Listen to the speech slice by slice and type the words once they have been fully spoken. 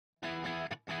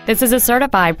This is a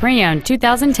certified pre-owned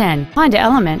 2010 Honda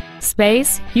Element.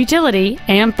 Space, utility,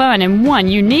 and fun in one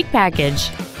unique package.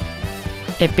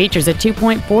 It features a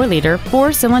 2.4-liter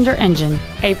four-cylinder engine,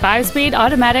 a 5-speed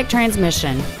automatic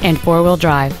transmission, and four-wheel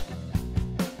drive.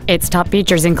 Its top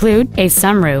features include a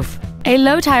sunroof, a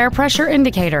low-tire pressure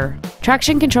indicator,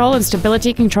 traction control and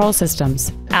stability control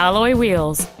systems, alloy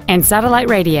wheels, and satellite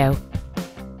radio.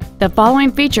 The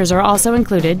following features are also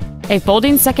included: a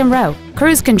folding second row,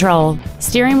 cruise control,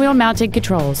 steering wheel mounted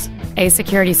controls, a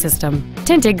security system,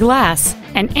 tinted glass,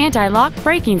 an anti-lock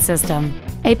braking system,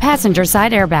 a passenger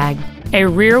side airbag, a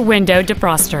rear window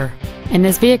defroster, and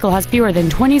this vehicle has fewer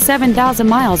than 27,000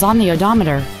 miles on the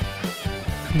odometer.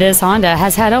 This Honda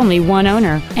has had only one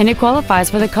owner, and it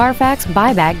qualifies for the Carfax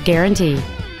buyback guarantee.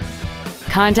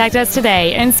 Contact us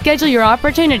today and schedule your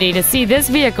opportunity to see this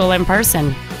vehicle in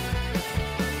person.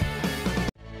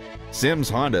 Sims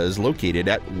Honda is located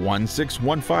at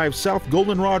 1615 South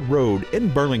Goldenrod Road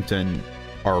in Burlington.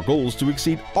 Our goal is to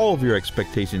exceed all of your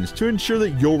expectations to ensure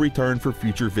that you'll return for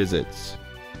future visits.